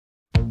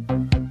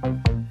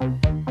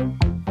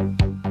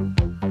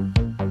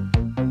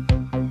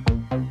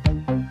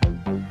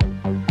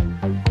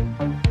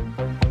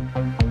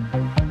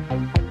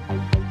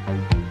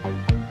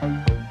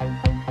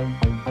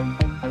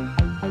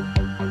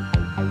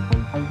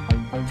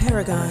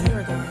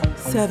Paragon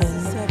 7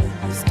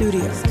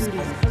 Studios.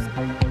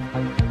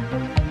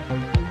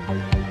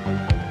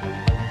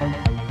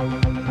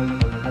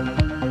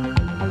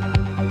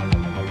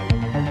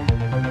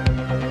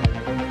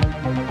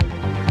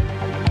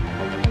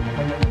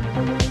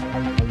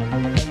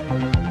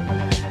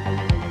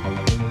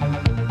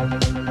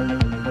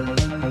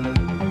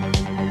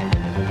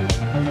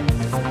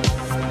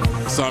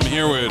 So I'm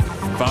here with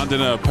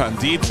Vandana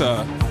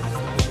Pandita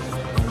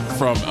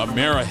from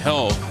Amera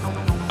Health.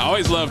 I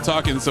always love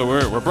talking, so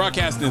we're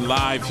broadcasting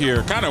live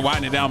here, kind of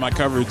winding down my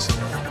coverage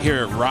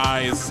here at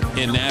Rise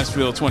in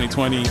Nashville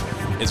 2020.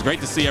 It's great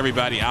to see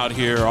everybody out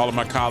here, all of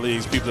my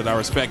colleagues, people that I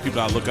respect,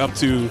 people I look up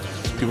to,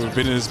 people who have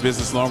been in this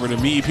business longer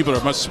than me, people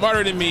that are much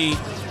smarter than me,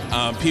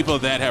 people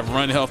that have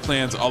run health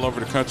plans all over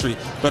the country.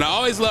 But I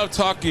always love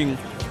talking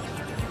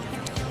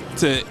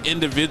to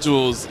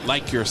individuals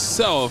like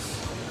yourself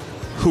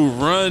who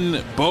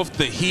run both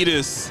the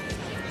HEDIS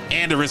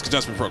and the risk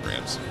adjustment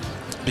programs.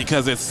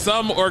 Because at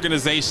some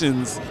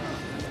organizations,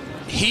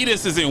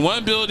 HEDIS is in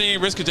one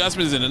building, risk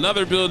adjustment is in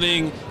another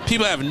building.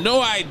 People have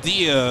no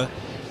idea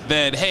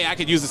that, hey, I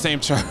could use the same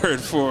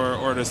chart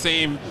or the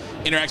same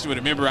interaction with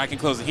a member. I can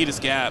close the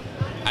HEDIS gap.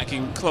 I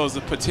can close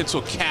the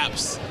potential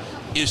CAPS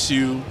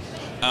issue.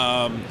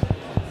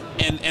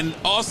 And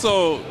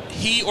also,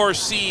 he or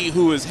she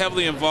who is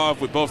heavily involved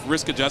with both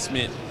risk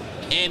adjustment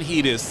and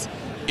HEDIS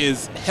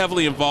is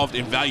heavily involved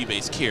in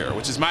value-based care,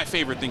 which is my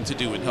favorite thing to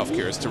do in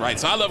healthcare, is to write.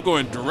 So I love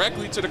going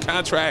directly to the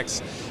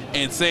contracts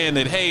and saying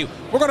that, hey,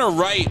 we're going to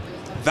write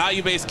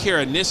value-based care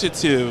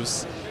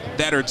initiatives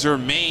that are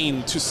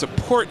germane to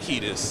support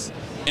HEDIS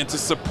and to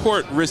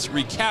support risk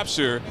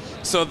recapture,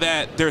 so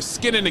that there's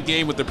skin in the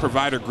game with the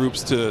provider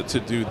groups to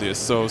do this.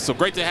 So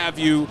great to have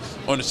you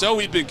on the show.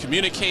 We've been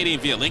communicating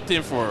via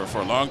LinkedIn for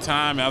a long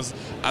time. I was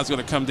going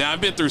to come down.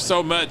 I've been through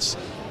so much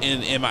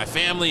in my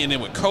family, and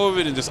then with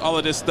COVID and just all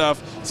of this stuff.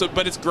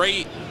 But it's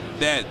great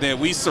that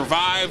we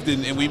survived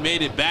and we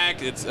made it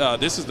back. It's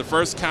this is the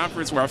first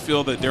conference where I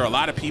feel that there are a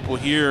lot of people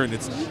here, and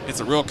it's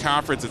a real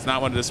conference. It's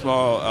not one of the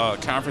small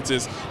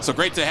conferences. So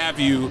great to have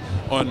you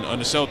on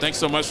the show. Thanks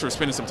so much for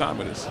spending some time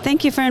with us.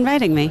 Thank you for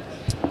inviting me.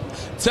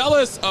 Tell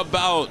us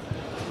about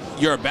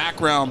your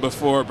background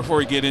before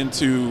we get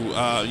into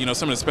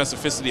some of the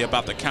specificity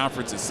about the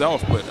conference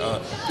itself. But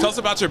tell us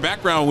about your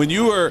background. When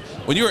you were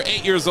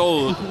 8 years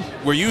old,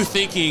 were you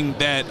thinking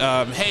that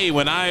hey,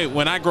 when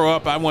I grow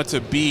up, I want to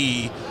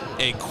be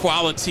a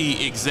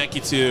quality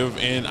executive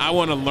and I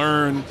want to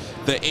learn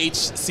the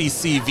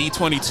HCC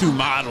V22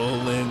 model,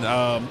 and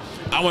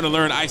I want to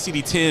learn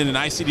ICD-10 and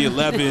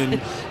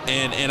ICD-11,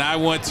 and I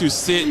want to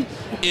sit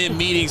in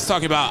meetings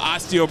talking about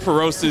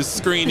osteoporosis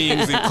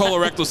screenings and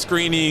colorectal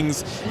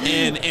screenings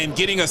and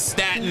getting a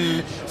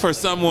statin for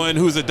someone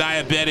who's a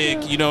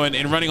diabetic,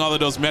 and running all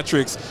of those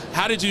metrics.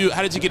 How did you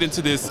get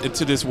into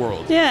this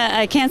world? Yeah,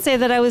 I can't say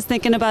that I was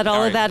thinking about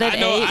all of that at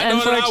 8,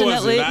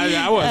 unfortunately.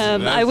 I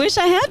wasn't. I wish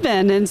I had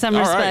been in some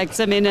respects.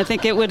 Right. I mean, I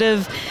think it would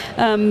have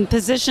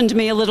positioned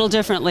me a little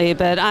differently,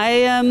 but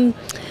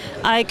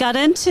I got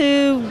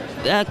into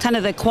kind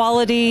of the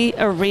quality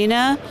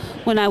arena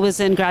when I was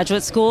in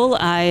graduate school.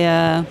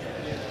 I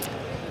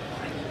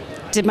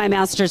did my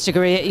master's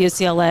degree at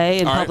UCLA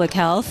in public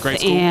health,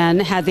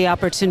 and had the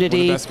opportunity.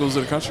 One of the best schools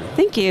in the country.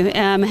 Thank you.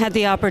 Had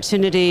the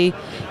opportunity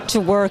to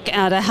work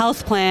at a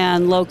health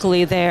plan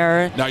locally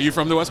there. Now, you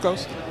from the West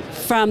Coast?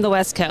 From the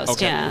West Coast,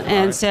 okay. Yeah.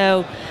 And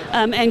so,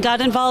 and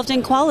got involved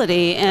in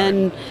quality,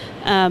 and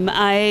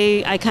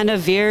I kind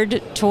of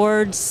veered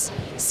towards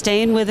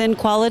staying within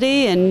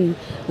quality and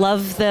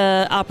love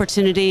the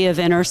opportunity of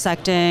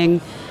intersecting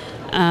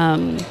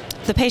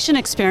the patient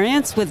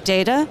experience with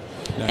data.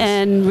 Nice.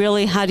 And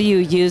really, how do you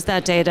use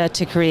that data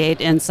to create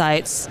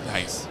insights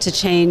Nice. to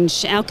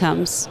change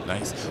outcomes?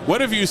 Nice.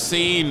 What have you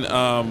seen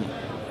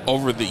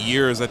over the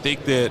years? I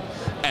think that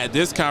at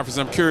this conference,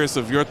 I'm curious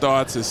of your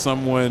thoughts as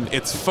someone.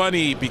 It's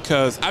funny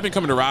because I've been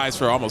coming to Rise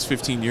for almost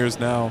 15 years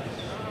now,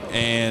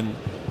 and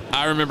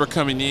I remember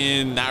coming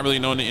in, not really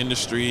knowing the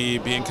industry,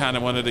 being kind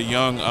of one of the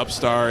young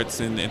upstarts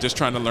and just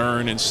trying to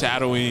learn and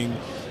shadowing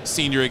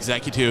senior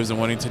executives and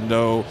wanting to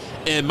know.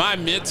 And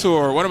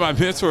one of my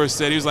mentors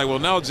said, he was like, well,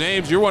 no,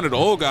 James, you're one of the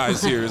old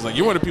guys here. It's like,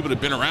 you're one of the people that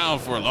have been around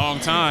for a long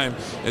time.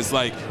 It's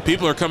like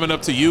people are coming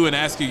up to you and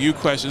asking you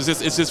questions.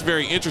 It's just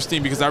very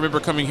interesting because I remember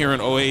coming here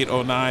in 08,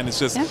 09. It's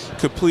just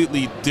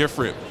completely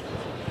different.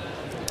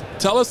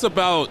 Tell us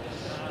about,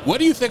 what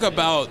do you think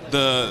about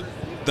the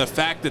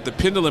fact that the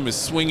pendulum is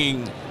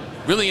swinging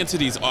really into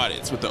these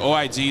audits with the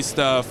OIG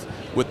stuff,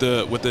 with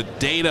the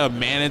data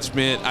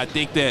management? I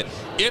think that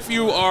if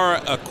you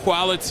are a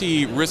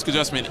quality risk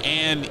adjustment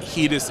and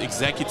HEDIS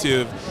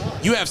executive,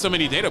 you have so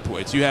many data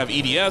points. You have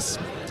EDS,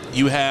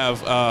 you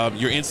have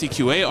your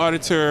NCQA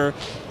auditor.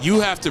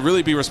 You have to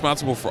really be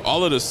responsible for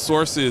all of the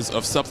sources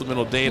of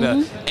supplemental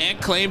data and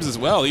claims as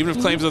well. Even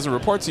if claims doesn't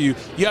report to you,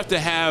 you have to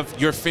have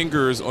your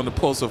fingers on the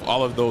pulse of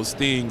all of those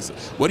things.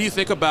 What do you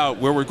think about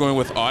where we're going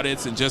with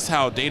audits and just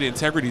how data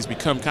integrity has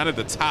become kind of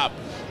the top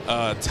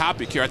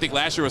topic here. I think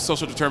last year was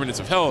social determinants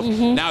of health.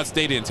 Now it's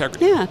data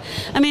integrity. Yeah,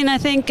 I mean, I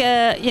think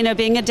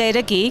being a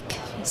data geek,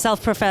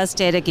 self-professed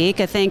data geek,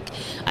 I think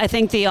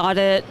the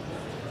audit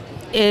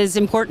is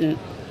important.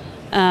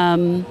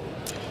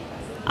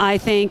 I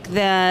think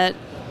that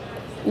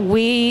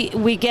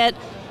we get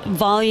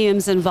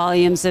volumes and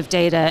volumes of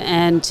data,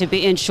 and to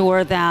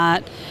ensure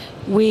that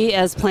we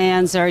as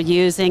plans are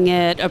using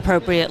it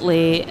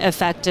appropriately,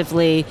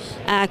 effectively,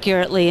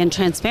 accurately, and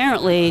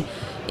transparently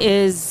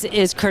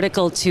is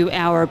critical to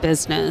our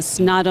business,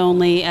 not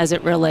only as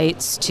it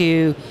relates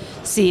to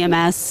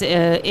CMS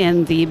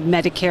in the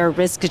Medicare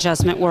risk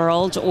adjustment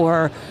world,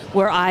 or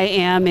where I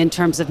am in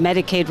terms of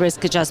Medicaid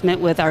risk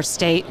adjustment with our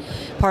state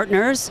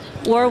partners,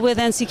 or with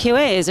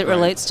NCQA as it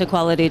relates to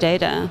quality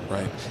data.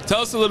 Right. Tell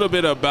us a little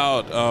bit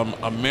about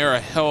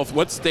AmeriHealth.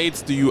 What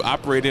states do you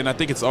operate in? I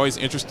think it's always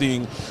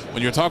interesting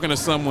when you're talking to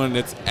someone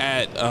that's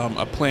at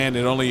a plan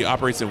that only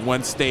operates in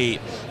one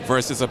state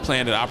versus a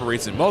plan that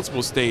operates in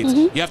multiple states.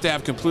 You have to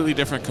have completely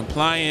different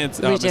compliance,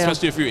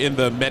 especially if you're in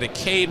the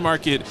Medicaid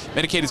market.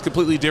 Medicaid is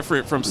completely different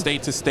from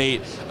state to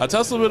state.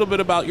 Tell us a little bit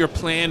about your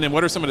plan, and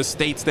what are some of the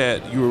states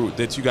that you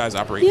guys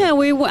operate in? Yeah,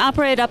 we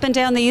operate up and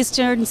down the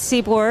eastern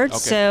seaboard,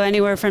 so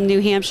anywhere from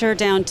New Hampshire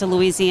down to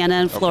Louisiana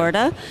and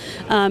Florida.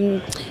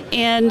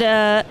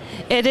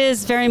 It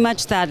is very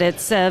much that.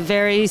 It's a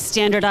very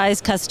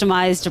standardized,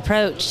 customized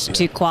approach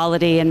to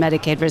quality and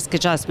Medicaid risk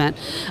adjustment.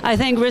 I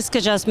think risk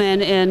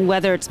adjustment in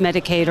whether it's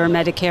Medicaid or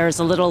Medicare is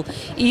a little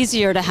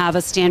easier to have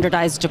a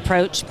standardized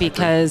approach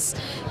because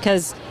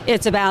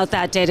it's about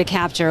that data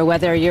capture,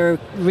 whether you're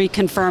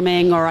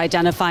reconfirming or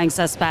identifying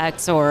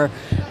suspects or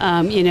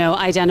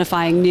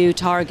identifying new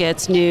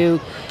targets, new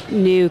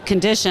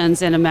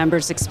conditions in a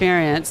member's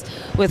experience.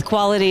 With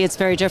quality, it's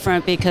very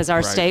different because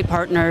our state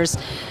partners,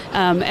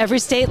 every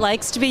state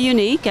likes to be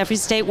unique. Every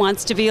state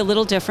wants to be a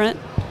little different.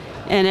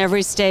 And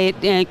every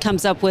state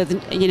comes up with,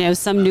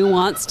 some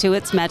nuance to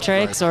its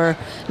metrics or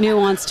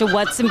nuance to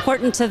what's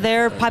important to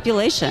their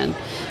population.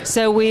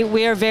 So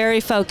we are very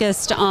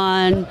focused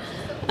on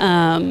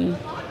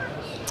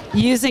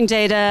using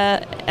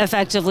data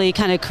effectively,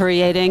 kind of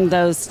creating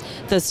those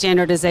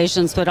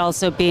standardizations, but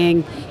also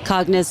being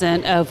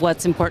cognizant of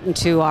what's important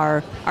to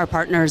our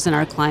partners and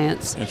our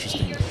clients.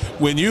 Interesting.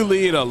 When you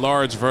lead a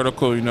large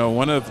vertical,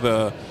 one of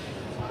the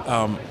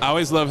I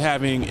always love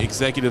having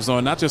executives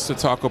on, not just to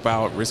talk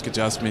about risk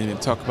adjustment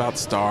and talk about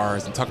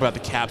STARS and talk about the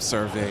CAP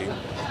survey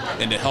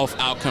and the health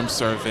outcome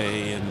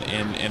survey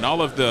and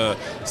all of the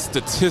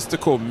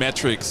statistical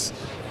metrics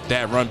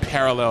that run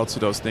parallel to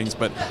those things.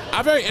 But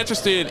I'm very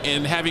interested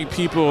in having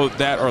people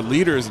that are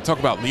leaders and talk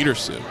about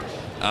leadership.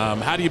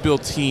 How do you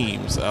build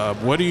teams?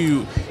 What do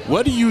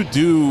you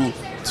do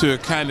to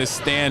kind of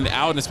stand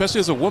out, and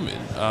especially as a woman,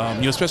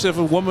 especially as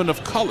a woman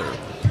of color?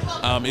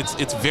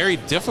 It's very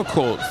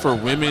difficult for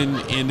women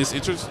in this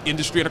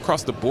industry and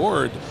across the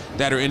board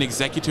that are in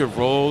executive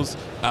roles,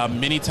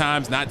 many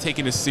times not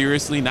taken as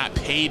seriously, not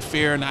paid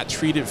fair, not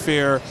treated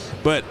fair.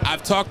 But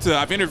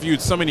I've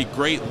interviewed so many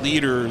great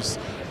leaders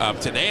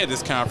today at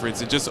this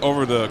conference, and just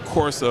over the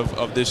course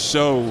of this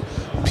show,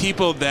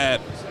 people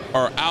that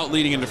are out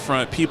leading in the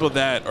front, people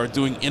that are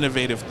doing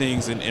innovative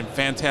things and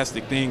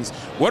fantastic things.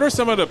 What are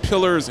some of the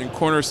pillars and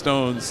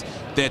cornerstones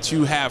that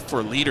you have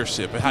for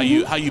leadership, and how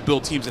you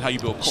build teams and how you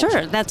build culture?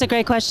 Sure, that's a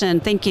great question.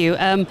 Thank you.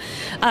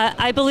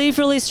 I believe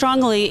really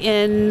strongly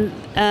in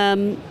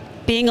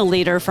being a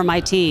leader for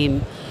my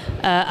team.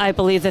 I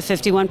believe that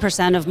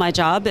 51% of my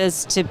job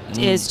is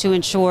to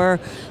ensure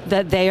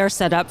that they are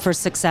set up for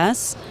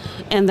success,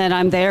 and that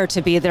I'm there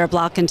to be their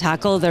block and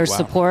tackle, their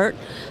support.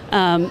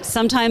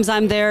 Sometimes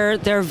I'm their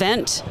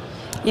vent,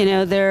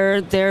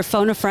 their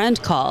phone a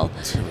friend call,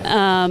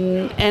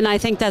 and I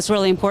think that's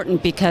really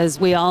important because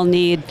we all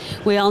need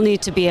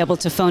to be able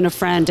to phone a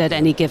friend at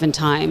any given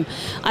time.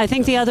 I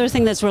think the other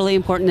thing that's really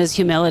important is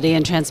humility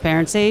and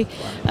transparency.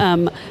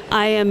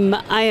 I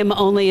am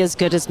only as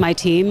good as my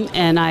team,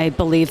 and I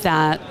believe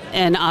that,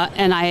 and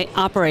I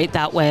operate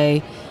that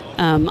way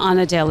on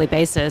a daily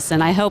basis.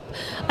 And I hope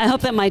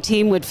that my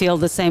team would feel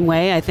the same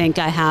way. I think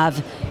I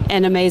have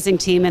an amazing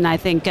team, and I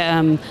think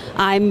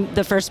I'm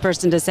the first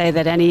person to say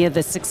that any of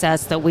the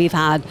success that we've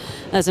had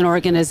as an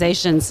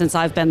organization since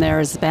I've been there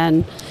has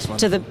been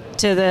to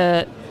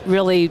the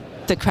really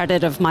the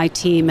credit of my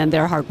team and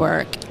their hard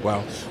work.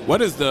 Wow.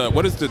 What is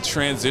the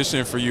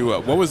transition for you?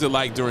 What was it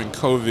like during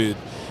COVID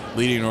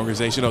leading an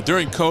organization?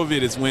 During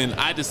COVID is when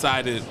I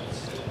decided,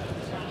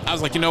 I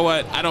was like, you know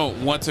what? I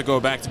don't want to go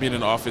back to being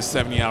in the office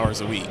 70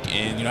 hours a week.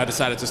 And, I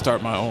decided to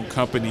start my own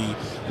company.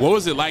 What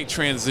was it like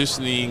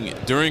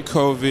transitioning during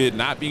COVID,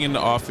 not being in the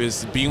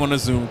office, being on the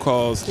Zoom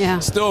calls,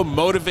 still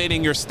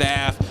motivating your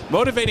staff,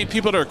 motivating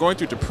people that are going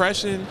through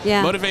depression,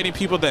 motivating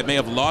people that may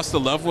have lost a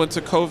loved one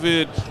to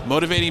COVID,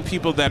 motivating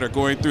people that are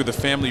going through the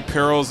family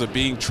perils of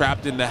being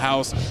trapped in the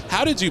house?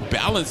 How did you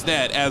balance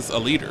that as a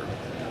leader?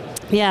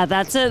 Yeah,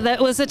 that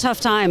was a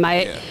tough time.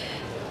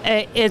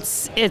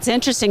 It's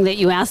interesting that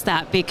you asked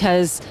that,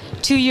 because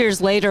 2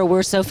 years later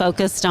we're so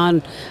focused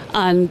on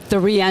the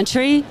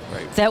reentry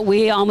that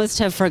we almost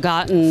have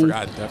forgotten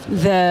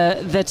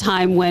the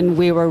time when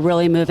we were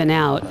really moving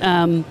out.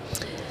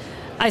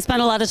 I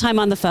spent a lot of time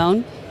on the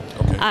phone.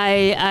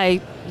 Okay.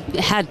 I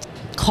had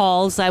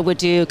calls. I would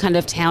do kind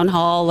of town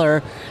hall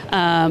or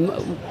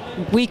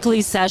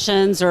weekly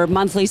sessions or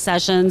monthly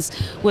sessions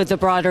with the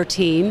broader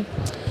team.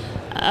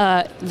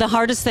 The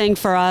hardest thing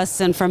for us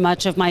and for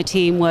much of my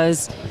team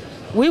was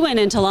we went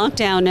into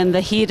lockdown in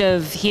the heat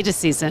of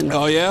season.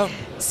 Oh yeah.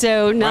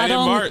 So not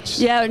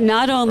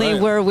only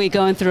were we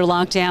going through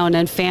lockdown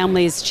and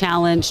families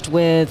challenged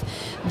with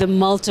the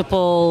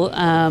multiple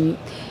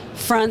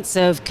fronts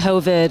of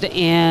COVID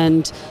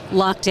and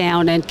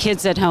lockdown and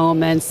kids at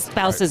home and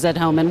spouses at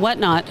home and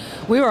whatnot,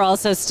 we were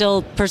also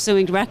still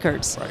pursuing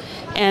records. Right.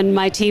 And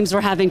my teams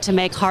were having to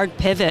make hard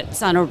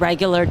pivots on a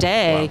regular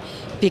day. Wow.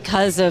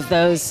 Because of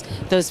those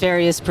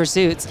various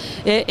pursuits,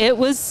 it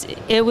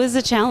was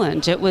a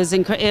challenge. It was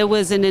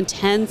an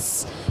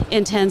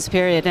intense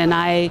period, and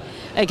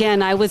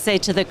I would say,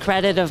 to the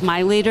credit of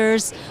my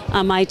leaders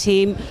on my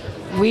team,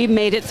 we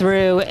made it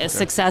through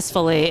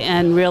successfully.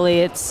 And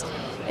really,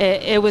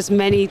 it was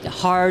many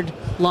hard,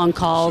 long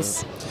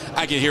calls. Sure.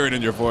 I can hear it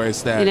in your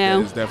voice. That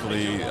is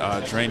definitely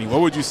draining.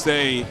 What would you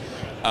say?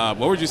 Are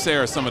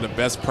some of the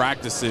best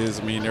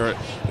practices? I mean,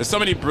 there's so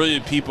many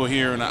brilliant people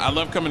here, and I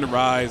love coming to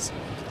Rise.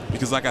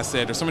 Because, like I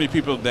said, there's so many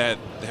people that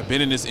have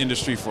been in this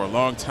industry for a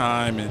long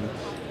time,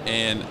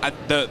 and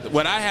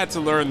what I had to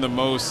learn the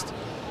most,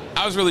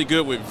 I was really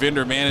good with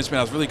vendor management.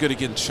 I was really good at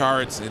getting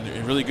charts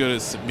and really good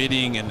at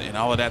submitting and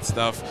all of that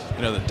stuff,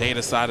 the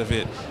data side of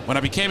it. When I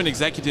became an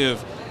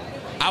executive,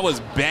 I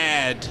was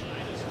bad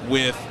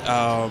with,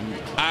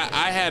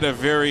 I had a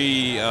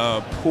very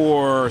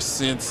poor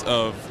sense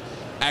of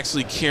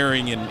actually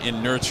caring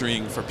and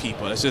nurturing for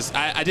people. It's just,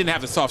 I didn't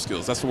have the soft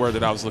skills. That's the word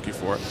that I was looking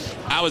for.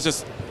 I was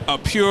just a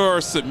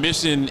pure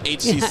submission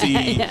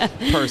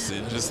HCC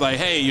person. Just like,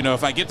 hey,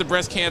 if I get the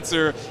breast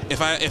cancer,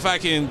 if I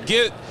can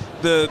get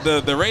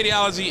the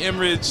radiology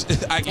image,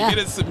 I can get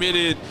it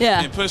submitted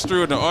and pushed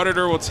through, and the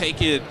auditor will take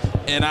it,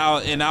 and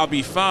I'll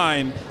be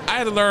fine. I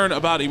had to learn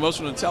about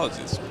emotional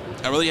intelligence.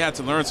 I really had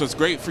to learn. So it's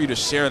great for you to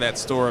share that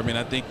story. I mean,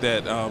 I think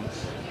that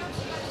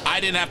I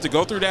didn't have to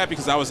go through that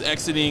because I was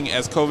exiting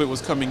as COVID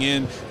was coming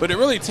in, but it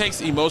really takes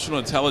emotional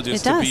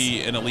intelligence to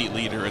be an elite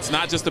leader. It's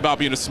not just about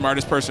being the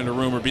smartest person in the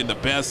room or being the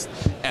best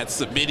at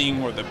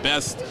submitting or the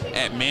best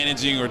at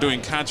managing or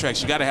doing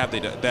contracts. You got to have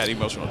that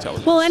emotional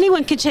intelligence. Well,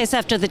 anyone can chase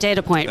after the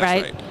data point,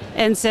 right?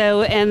 And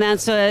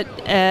that's what,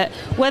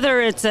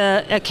 whether it's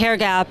a care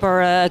gap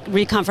or a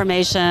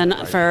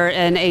reconfirmation for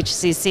an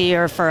HCC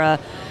or for a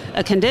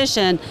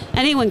condition,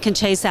 anyone can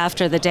chase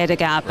after the data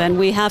gap. And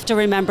we have to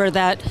remember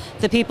that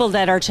the people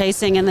that are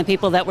chasing and the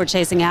people that we're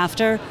chasing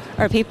after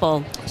are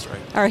people,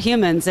 are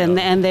humans,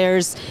 and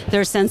there's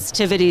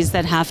sensitivities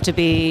that have to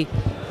be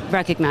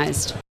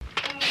recognized.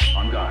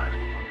 On guard.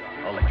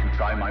 I'll let you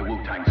try my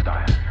Wu-Tang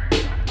style.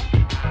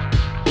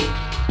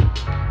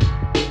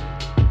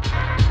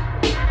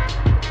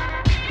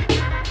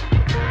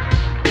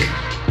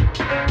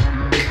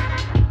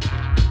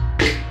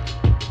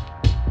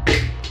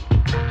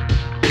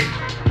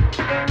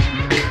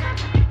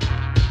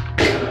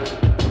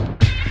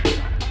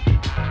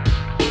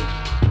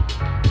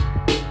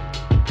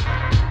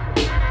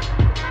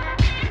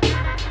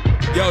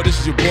 Yo, this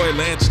is your boy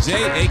Lance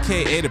J,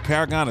 a.k.a. the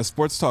Paragon of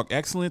Sports Talk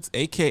Excellence,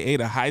 a.k.a.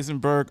 the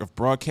Heisenberg of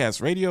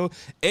Broadcast Radio,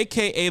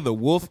 a.k.a. the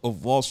Wolf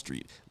of Wall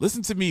Street.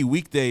 Listen to me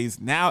weekdays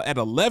now at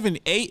 11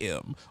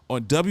 a.m.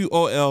 on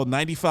WOL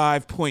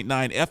 95.9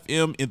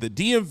 FM in the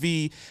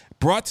DMV,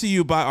 brought to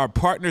you by our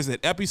partners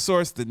at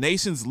Episource, the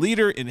nation's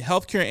leader in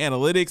healthcare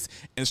analytics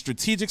and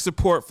strategic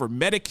support for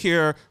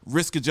Medicare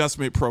risk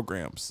adjustment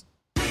programs.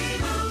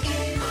 And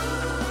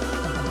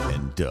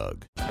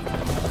Doug.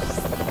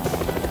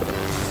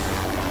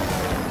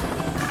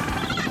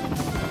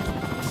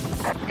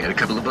 Got a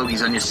couple of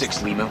bogeys on your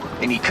 6th limo.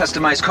 They need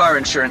customized car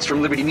insurance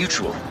from Liberty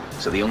Mutual,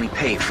 so they only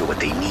pay for what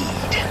they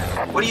need.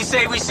 What do you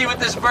say we see what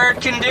this bird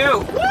can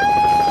do?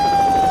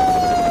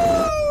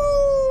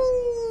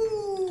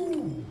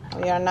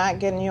 We are not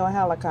getting you a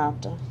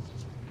helicopter.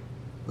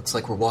 Looks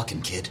like we're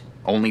walking, kid.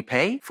 Only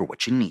pay for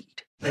what you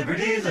need.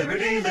 Liberty,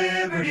 liberty,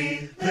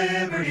 liberty,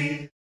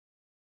 liberty.